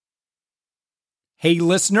Hey,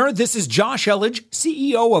 listener, this is Josh Elledge,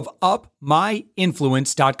 CEO of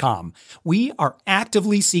UpMyInfluence.com. We are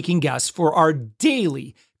actively seeking guests for our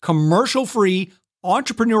daily commercial-free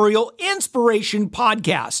entrepreneurial inspiration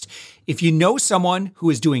podcast. If you know someone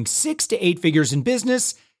who is doing 6 to 8 figures in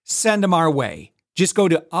business, send them our way. Just go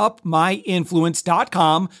to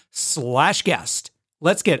UpMyInfluence.com/guest.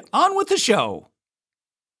 Let's get on with the show.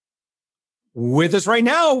 With us right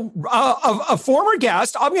now, a former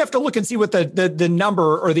guest. I'm going to have to look and see what the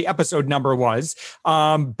number or the episode number was.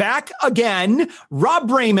 Back again, Rob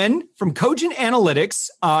Braiman from Cogent Analytics.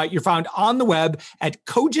 You're found on the web at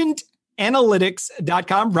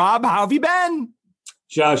cogentanalytics.com. Rob, how have you been?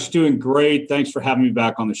 Josh, doing great. Thanks for having me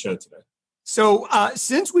back on the show today. So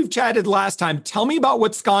since we've chatted last time, tell me about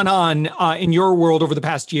what's gone on in your world over the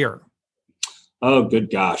past year. Oh, good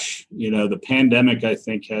gosh. The pandemic, I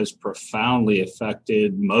think, has profoundly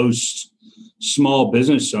affected most small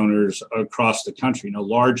business owners across the country.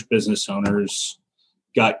 Large business owners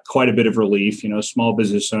got quite a bit of relief. Small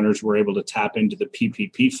business owners were able to tap into the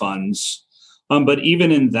PPP funds. But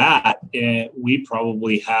even in that, we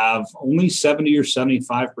probably have only 70 or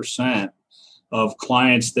 75% of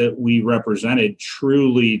clients that we represented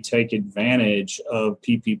truly take advantage of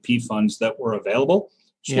PPP funds that were available.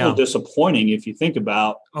 It's a little disappointing if you think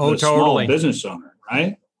about the small business owner,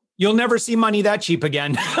 right? You'll never see money that cheap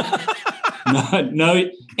again. No.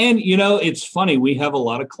 And, it's funny. We have a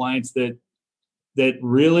lot of clients that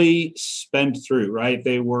really spend through, right?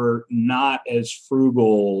 They were not as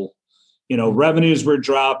frugal. Revenues were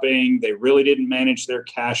dropping. They really didn't manage their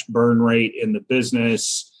cash burn rate in the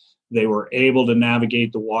business. They were able to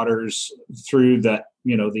navigate the waters through that,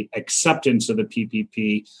 the acceptance of the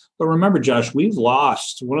PPP. But remember, Josh, we've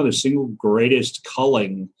lost one of the single greatest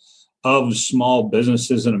culling of small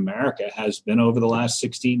businesses in America has been over the last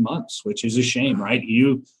 16 months, which is a shame, right?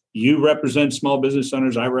 You represent small business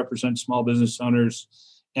owners. I represent small business owners.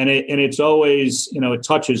 And it's always, it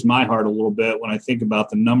touches my heart a little bit when I think about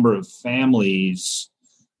the number of families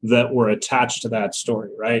that were attached to that story,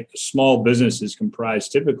 right? A small business is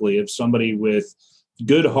comprised typically of somebody with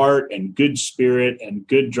good heart and good spirit and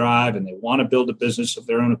good drive, and they want to build a business of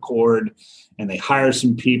their own accord, and they hire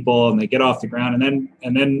some people and they get off the ground,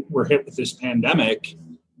 and then we're hit with this pandemic.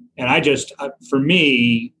 And I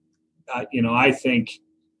think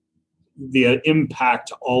the impact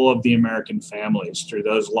to all of the American families through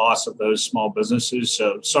those loss of those small businesses.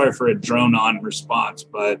 So sorry for a drone on response,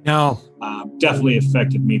 but definitely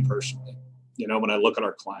affected me personally, when I look at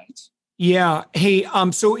our clients. Yeah. Hey,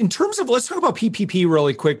 so in terms of, let's talk about PPP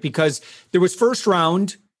really quick, because there was first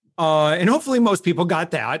round, and hopefully most people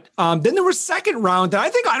got that. Then there was second round that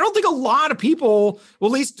I don't think a lot of people,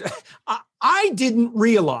 well, at least I didn't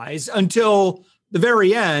realize until the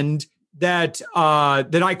very end that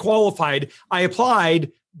I qualified. I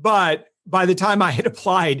applied, but by the time I had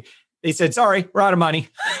applied, they said, sorry, we're out of money.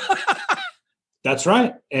 That's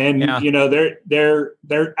right. And,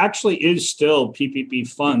 there actually is still PPP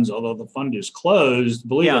funds, although the fund is closed.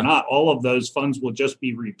 Believe it or not, all of those funds will just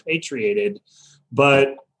be repatriated.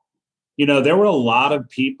 But, there were a lot of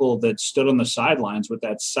people that stood on the sidelines with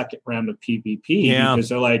that second round of PPP because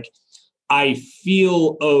they're like, I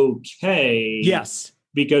feel okay. Yes.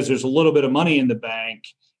 Because there's a little bit of money in the bank.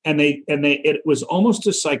 And it was almost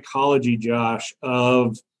a psychology, Josh,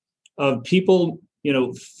 of people,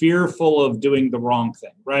 fearful of doing the wrong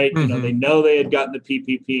thing, right? Mm-hmm. They know they had gotten the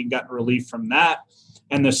PPP and gotten relief from that.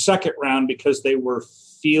 And the second round, because they were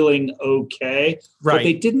feeling okay, right. What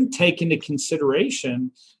they didn't take into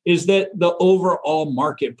consideration is that the overall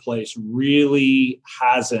marketplace really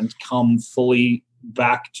hasn't come fully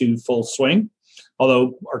back to full swing.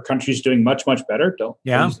 Although our country's doing much, much better.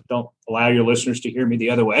 Please don't allow your listeners to hear me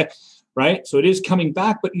the other way, right? So it is coming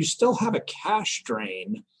back, but you still have a cash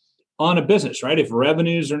drain on a business, right? If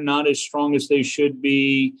revenues are not as strong as they should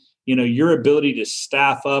be, your ability to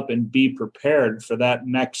staff up and be prepared for that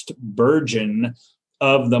next burgeon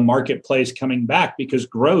of the marketplace coming back, because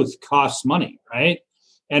growth costs money, right?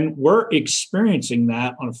 And we're experiencing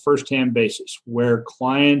that on a firsthand basis where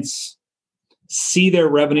clients see their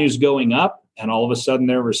revenues going up, and all of a sudden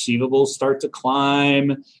their receivables start to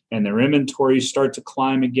climb and their inventories start to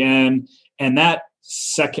climb again. And that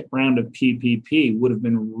second round of PPP would have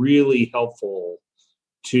been really helpful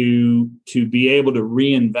to be able to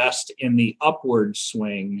reinvest in the upward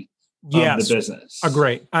swing of the business.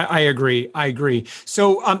 Agree. I agree.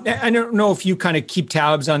 So I don't know if you kind of keep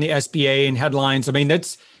tabs on the SBA and headlines. I mean,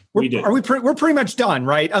 we're pretty much done,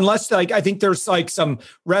 right? Unless I think there's some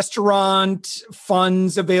restaurant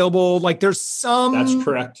funds available. There's some. That's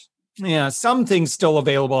correct. Yeah, some things still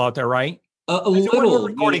available out there, right? A When little. we're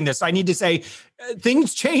recording this, I need to say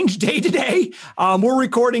things change day to day. We're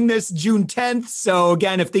recording this June 10th. So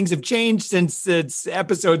again, if things have changed since its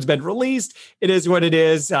episode's been released, it is what it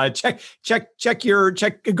is. Go to the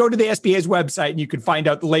SBA's website and you can find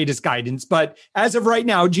out the latest guidance. But as of right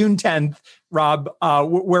now, June 10th, Rob,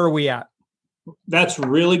 where are we at? That's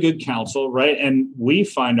really good counsel, right? And we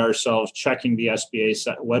find ourselves checking the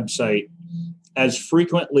SBA website as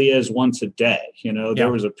frequently as once a day. There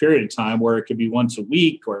was a period of time where it could be once a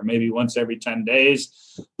week or maybe once every 10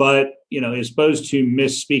 days. But, as opposed to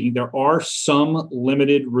misspeaking, there are some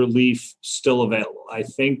limited relief still available. I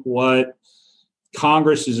think what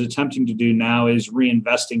Congress is attempting to do now is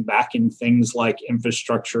reinvesting back in things like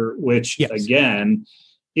infrastructure, which again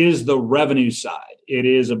is the revenue side. It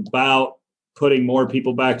is about putting more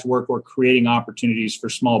people back to work or creating opportunities for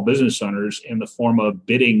small business owners in the form of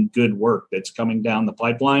bidding good work that's coming down the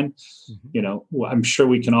pipeline. I'm sure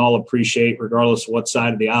we can all appreciate, regardless of what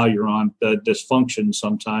side of the aisle you're on, the dysfunction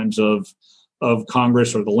sometimes of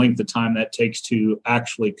Congress, or the length of time that takes to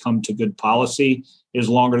actually come to good policy is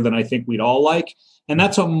longer than I think we'd all like. And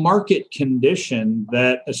that's a market condition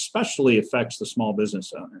that especially affects the small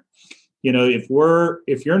business owner. If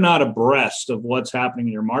you're not abreast of what's happening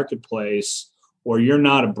in your marketplace, or you're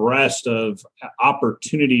not abreast of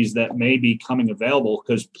opportunities that may be coming available,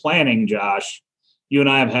 because planning, Josh, you and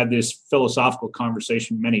I have had this philosophical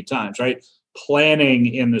conversation many times, right? Planning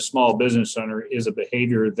in the small business owner is a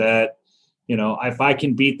behavior that, if I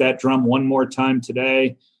can beat that drum one more time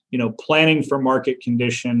today, planning for market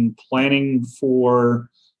condition, planning for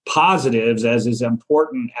positives as is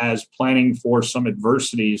important as planning for some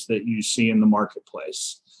adversities that you see in the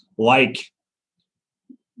marketplace. Like,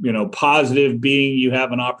 positive being you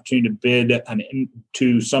have an opportunity to bid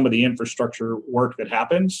to some of the infrastructure work that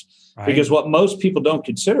happens. Right. Because what most people don't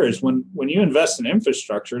consider is when you invest in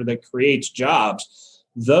infrastructure that creates jobs,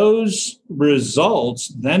 those results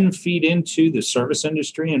then feed into the service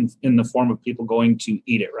industry in the form of people going to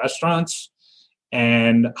eat at restaurants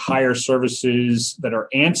and hire services that are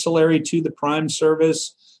ancillary to the prime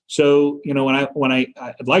service. So,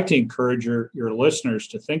 I'd like to encourage your listeners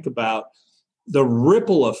to think about the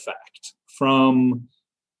ripple effect from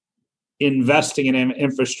investing in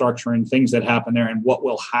infrastructure and things that happen there and what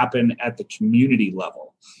will happen at the community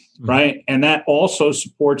level, right? And that also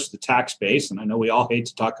supports the tax base. And I know we all hate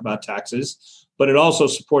to talk about taxes, but it also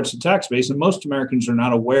supports the tax base. And most Americans are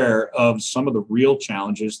not aware of some of the real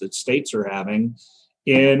challenges that states are having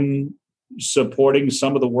in supporting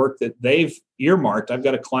some of the work that they've earmarked. I've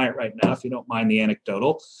got a client right now, if you don't mind the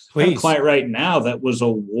anecdotal, I have a client right now that was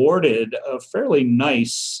awarded a fairly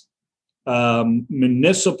nice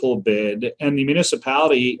municipal bid, and the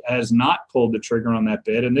municipality has not pulled the trigger on that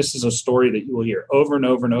bid. And this is a story that you will hear over and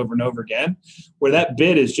over and over and over again, where that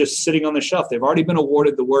bid is just sitting on the shelf. They've already been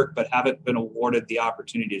awarded the work, but haven't been awarded the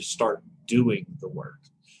opportunity to start doing the work.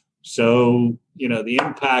 So, the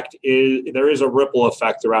impact is there is a ripple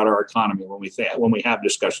effect throughout our economy when we have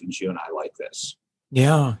discussions, you and I, like this.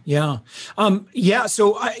 Yeah.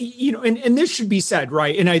 So and this should be said,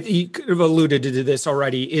 right? And you could have alluded to this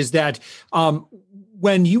already, is that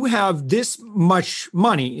when you have this much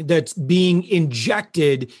money that's being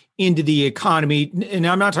injected into the economy, and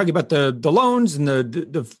I'm not talking about the loans and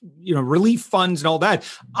the relief funds and all that.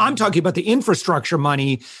 I'm talking about the infrastructure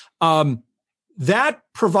money. That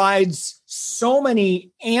provides so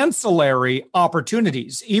many ancillary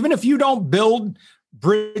opportunities. Even if you don't build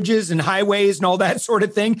bridges and highways and all that sort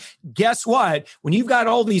of thing, guess what? When you've got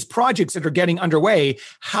all these projects that are getting underway,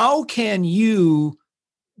 how can you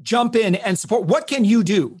jump in and support? What can you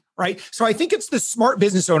do? Right. So I think it's the smart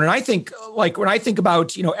business owner. And I think, like, when I think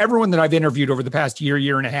about, everyone that I've interviewed over the past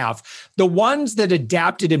year and a half, the ones that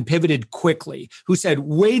adapted and pivoted quickly, who said,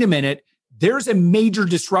 wait a minute, there's a major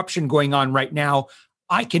disruption going on right now.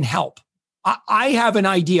 I can help. I have an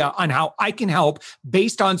idea on how I can help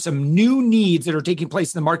based on some new needs that are taking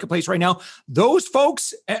place in the marketplace right now. Those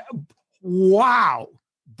folks, wow,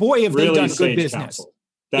 boy, have really they done good business. Counsel.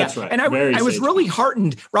 That's right. And I was really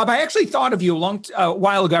heartened, Rob. I actually thought of you a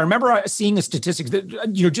while ago. I remember seeing a statistic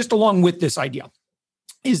that, just along with this idea,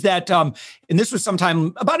 is that, and this was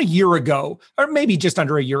sometime about a year ago, or maybe just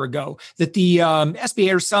under a year ago, that the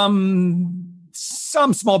SBA or some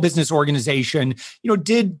small business organization,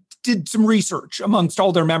 did some research amongst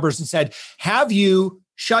all their members and said, have you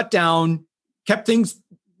shut down, kept things,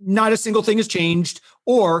 not a single thing has changed,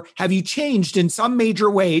 or have you changed in some major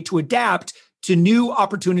way to adapt to new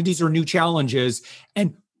opportunities or new challenges?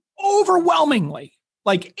 And overwhelmingly,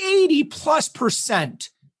 like 80+%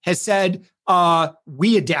 has said,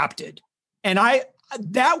 we adapted. And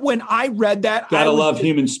when I read that, gotta love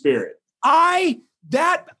human spirit. I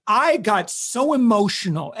got so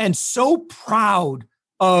emotional and so proud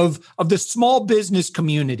of the small business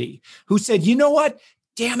community who said, you know what?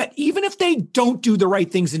 Damn it. Even if they don't do the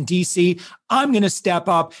right things in DC, I'm going to step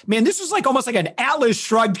up. Man, this was like almost like an Atlas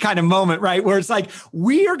Shrugged kind of moment, right? Where it's like,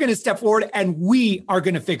 we are going to step forward and we are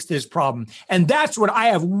going to fix this problem. And that's what I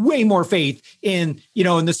have way more faith in,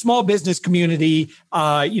 in the small business community,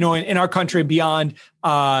 in our country and beyond,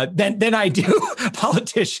 than I do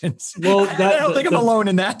politicians. Well, I don't think I'm alone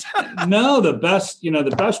in that. No,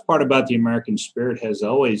 the best part about the American spirit has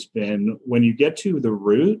always been when you get to the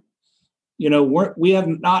root, we have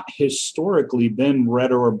not historically been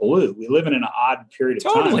red or blue. We live in an odd period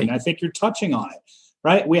of time. And I think you're touching on it,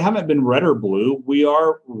 right? We haven't been red or blue. We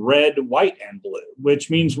are red, white, and blue, which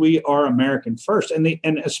means we are American first, and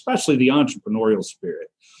especially the entrepreneurial spirit,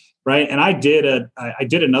 right? And I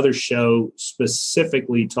did another show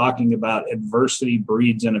specifically talking about adversity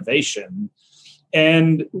breeds innovation.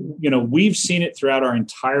 And, we've seen it throughout our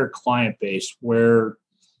entire client base where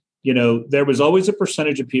there was always a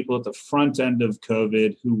percentage of people at the front end of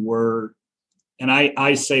COVID who were, and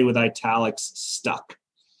I say with italics, stuck,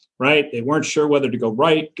 right? They weren't sure whether to go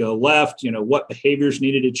right, go left, what behaviors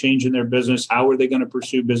needed to change in their business. How were they going to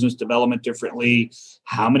pursue business development differently?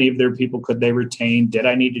 How many of their people could they retain? Did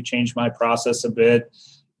I need to change my process a bit?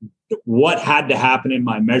 What had to happen in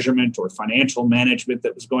my measurement or financial management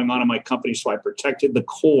that was going on in my company so I protected the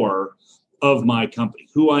core of my company,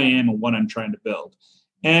 who I am and what I'm trying to build.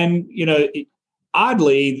 And,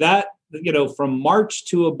 oddly, that, from March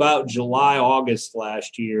to about July, August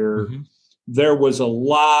last year, there was a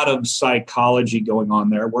lot of psychology going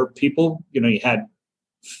on there where people, you had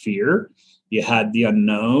fear, you had the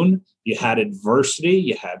unknown, you had adversity,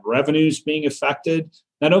 you had revenues being affected.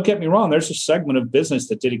 Now, don't get me wrong, there's a segment of business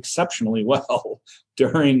that did exceptionally well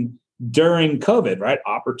during COVID, right?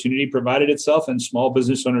 Opportunity provided itself and small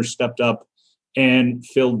business owners stepped up and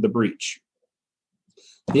filled the breach.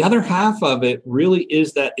 The other half of it really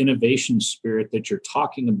is that innovation spirit that you're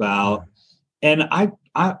talking about. And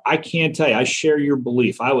I can't tell you, I share your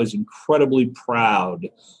belief. I was incredibly proud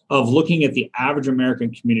of looking at the average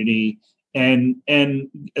American community and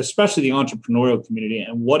especially the entrepreneurial community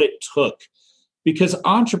and what it took. Because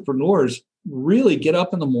entrepreneurs really get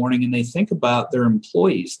up in the morning and they think about their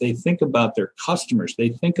employees. They think about their customers. They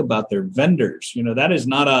think about their vendors.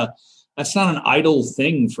 That's not an idle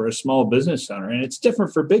thing for a small business owner. And it's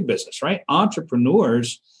different for big business, right?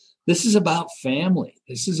 Entrepreneurs, this is about family.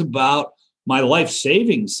 This is about my life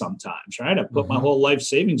savings sometimes, right? I put my whole life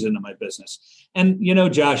savings into my business. And,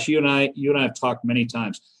 Josh, you and I have talked many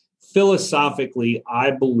times. Philosophically,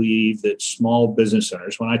 I believe that small business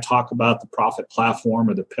owners, when I talk about the profit platform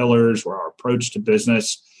or the pillars or our approach to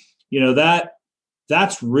business,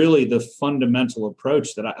 that's really the fundamental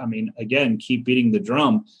approach that again, keep beating the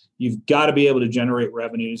drum. You've got to be able to generate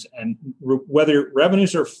revenues, and whether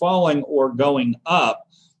revenues are falling or going up,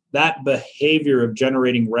 that behavior of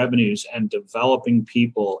generating revenues and developing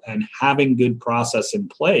people and having good process in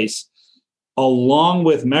place, along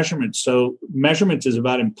with measurement. So measurement is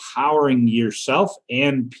about empowering yourself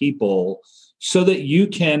and people so that you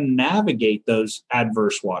can navigate those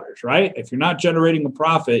adverse waters, right? If you're not generating a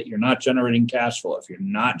profit, you're not generating cash flow. If you're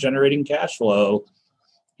not generating cash flow,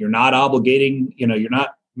 you're not obligating, you're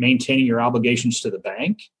not maintaining your obligations to the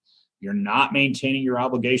bank. You're not maintaining your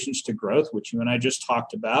obligations to growth, which you and I just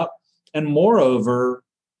talked about. And moreover,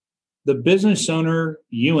 the business owner,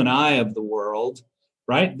 you and I of the world,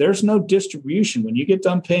 right? There's no distribution. When you get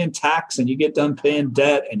done paying tax and you get done paying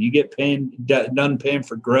debt and you get done paying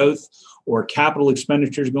for growth or capital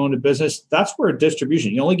expenditures going to business, that's where a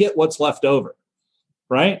distribution, you only get what's left over,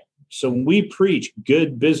 right? So when we preach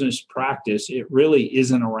good business practice, it really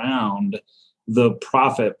isn't around the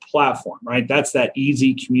profit platform, right? That's that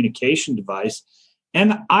easy communication device.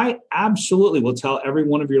 And I absolutely will tell every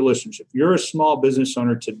one of your listeners, if you're a small business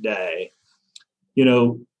owner today,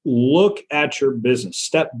 look at your business,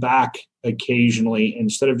 step back occasionally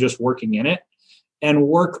instead of just working in it and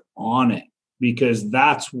work on it, because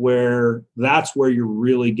that's where you're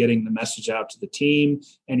really getting the message out to the team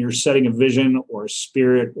and you're setting a vision or a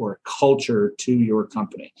spirit or a culture to your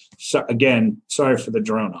company. So again, sorry for the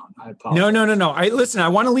drone on. I apologize. No. Listen, I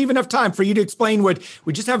want to leave enough time for you to explain what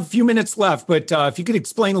we just have a few minutes left, but if you could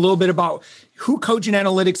explain a little bit about who Cogent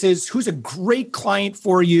Analytics is, who's a great client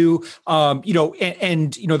for you, and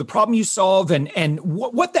the problem you solve and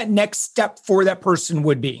what that next step for that person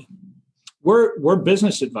would be. We're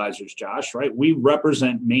business advisors, Josh, right? We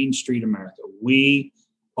represent Main Street America. We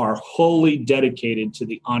are wholly dedicated to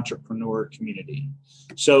the entrepreneur community.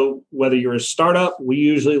 So whether you're a startup, we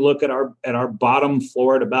usually look at our bottom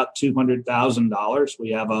floor at about $200,000. We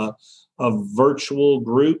have a virtual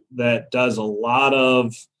group that does a lot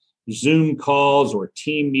of Zoom calls or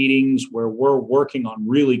team meetings where we're working on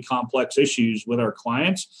really complex issues with our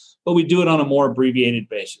clients, but we do it on a more abbreviated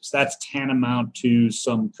basis. That's tantamount to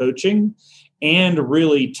some coaching and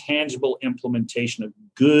really tangible implementation of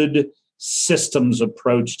good systems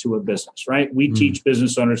approach to a business, right? We teach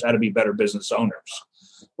business owners how to be better business owners.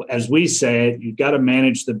 As we say, you've got to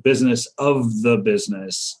manage the business of the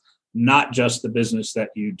business, not just the business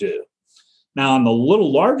that you do. Now, on the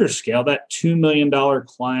little larger scale, that $2 million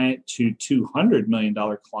client to $200 million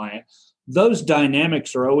client, those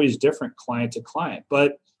dynamics are always different client to client.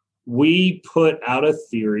 But we put out a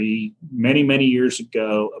theory many, many years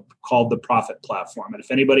ago called the Profit Platform. And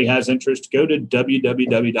if anybody has interest, go to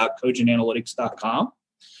www.cogentanalytics.com.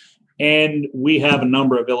 And we have a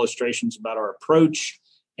number of illustrations about our approach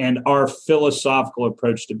and our philosophical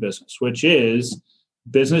approach to business, which is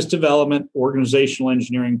business development, organizational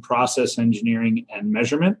engineering, process engineering, and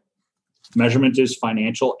measurement. Measurement is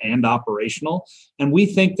financial and operational. And we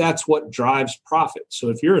think that's what drives profit. So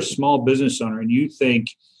if you're a small business owner and you think,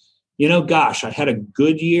 gosh, I had a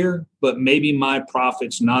good year, but maybe my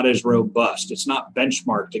profit's not as robust. It's not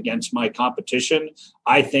benchmarked against my competition.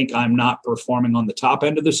 I think I'm not performing on the top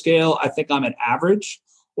end of the scale. I think I'm at average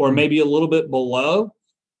or maybe a little bit below.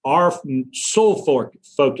 Our sole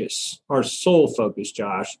focus,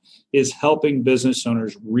 Josh, is helping business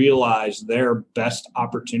owners realize their best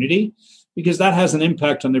opportunity because that has an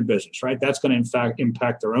impact on their business, right? That's going to, in fact,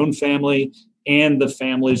 impact their own family and the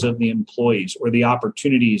families of the employees or the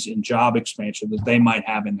opportunities in job expansion that they might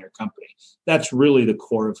have in their company. That's really the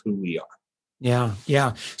core of who we are. Yeah.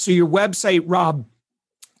 So your website, Rob,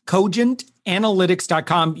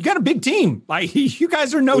 CogentAnalytics.com. You got a big team. Like you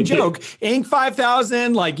guys are no joke. Inc.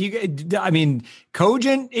 5000.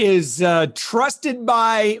 Cogent is trusted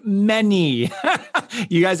by many.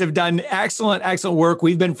 You guys have done excellent work.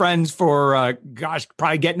 We've been friends for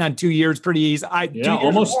probably getting on 2 years. Pretty easy.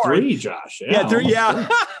 Almost 3, Josh. Yeah, 3. Yeah.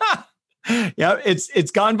 Yeah,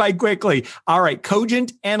 it's gone by quickly. All right,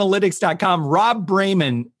 CogentAnalytics.com. Rob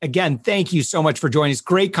Braiman, again, thank you so much for joining us.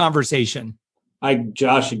 Great conversation.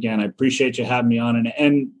 Josh, again, I appreciate you having me on.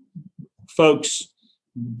 And folks,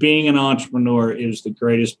 being an entrepreneur is the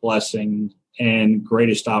greatest blessing and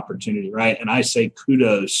greatest opportunity, right? And I say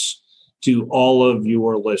kudos to all of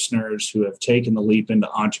your listeners who have taken the leap into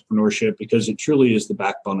entrepreneurship because it truly is the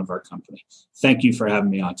backbone of our company. Thank you for having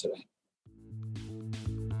me on today.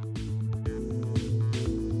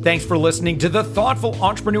 Thanks for listening to the Thoughtful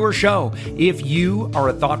Entrepreneur Show. If you are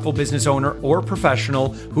a thoughtful business owner or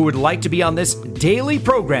professional who would like to be on this daily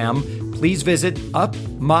program, please visit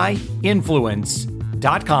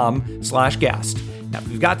upmyinfluence.com/guest. Now, if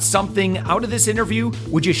you've got something out of this interview,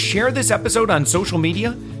 would you share this episode on social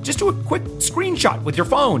media? Just do a quick screenshot with your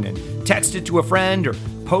phone and text it to a friend or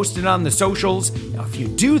post it on the socials. Now, if you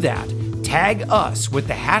do that, tag us with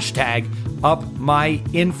the hashtag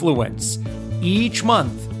UpMyInfluence. Each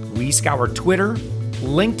month, we scour Twitter,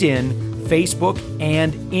 LinkedIn, Facebook,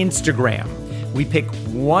 and Instagram. We pick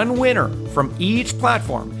one winner from each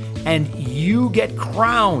platform, and you get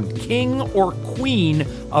crowned king or queen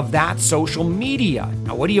of that social media.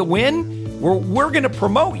 Now, what do you win? We're going to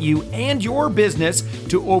promote you and your business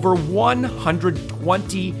to over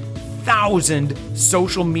 120,000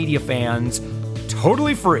 social media fans,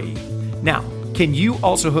 totally free. Now, can you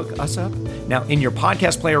also hook us up? Now, in your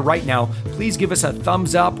podcast player right now, please give us a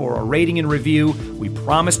thumbs up or a rating and review. We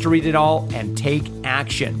promise to read it all and take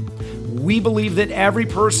action. We believe that every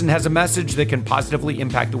person has a message that can positively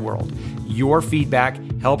impact the world. Your feedback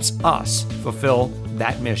helps us fulfill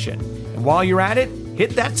that mission. And while you're at it,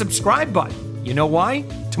 hit that subscribe button. You know why?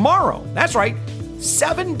 Tomorrow, that's right,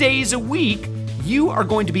 7 days a week, you are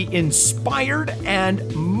going to be inspired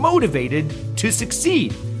and motivated to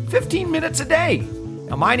succeed. 15 minutes a day.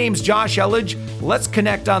 Now, my name's Josh Elledge. Let's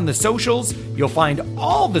connect on the socials. You'll find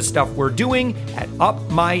all the stuff we're doing at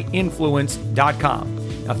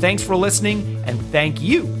upmyinfluence.com. Now, thanks for listening, and thank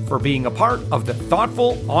you for being a part of the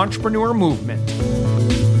Thoughtful Entrepreneur Movement.